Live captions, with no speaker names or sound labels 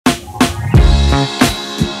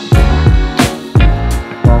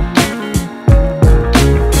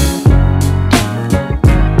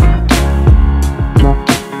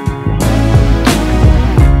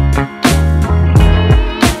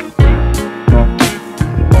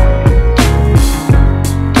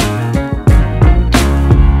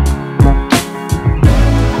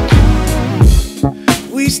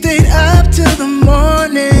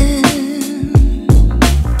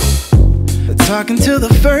Talking till the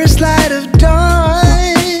first light of dawn,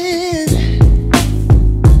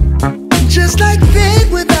 just like fate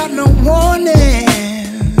without no warning.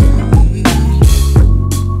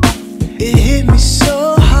 It hit me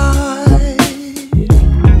so hard.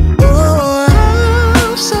 Oh,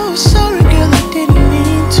 I'm so sorry, girl, I didn't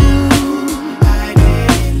mean to.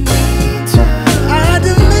 I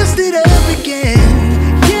done messed it up again.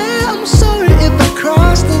 Yeah, I'm sorry if I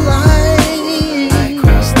crossed the line.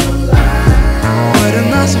 What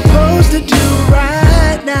am I supposed to do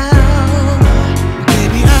right now?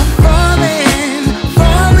 Baby, I'm falling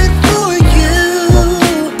for you.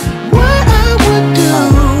 What I would do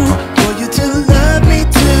for you to love me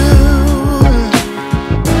too.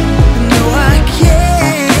 No, I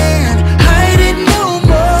can't hide it no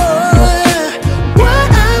more. What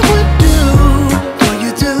I would do for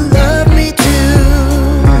you to love me too.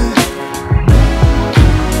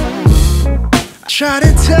 I try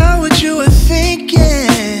to tell what you were thinking,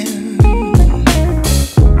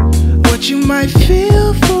 what you might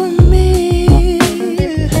feel for me.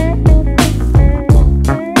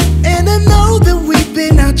 And I know that we've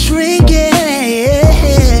been out drinking,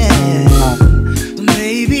 so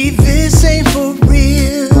maybe this ain't for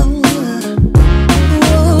real.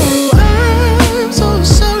 Oh, I'm so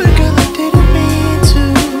sorry, girl, I didn't mean to.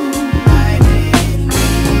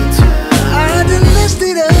 I done messed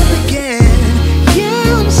it up again.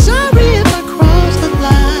 Yeah, I'm sorry if I crossed the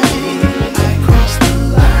line.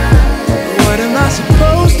 What am I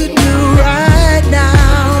supposed to do right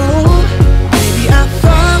now? Baby, I'm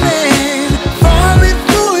falling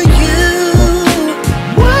for you.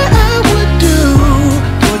 What I would do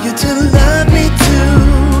for you to love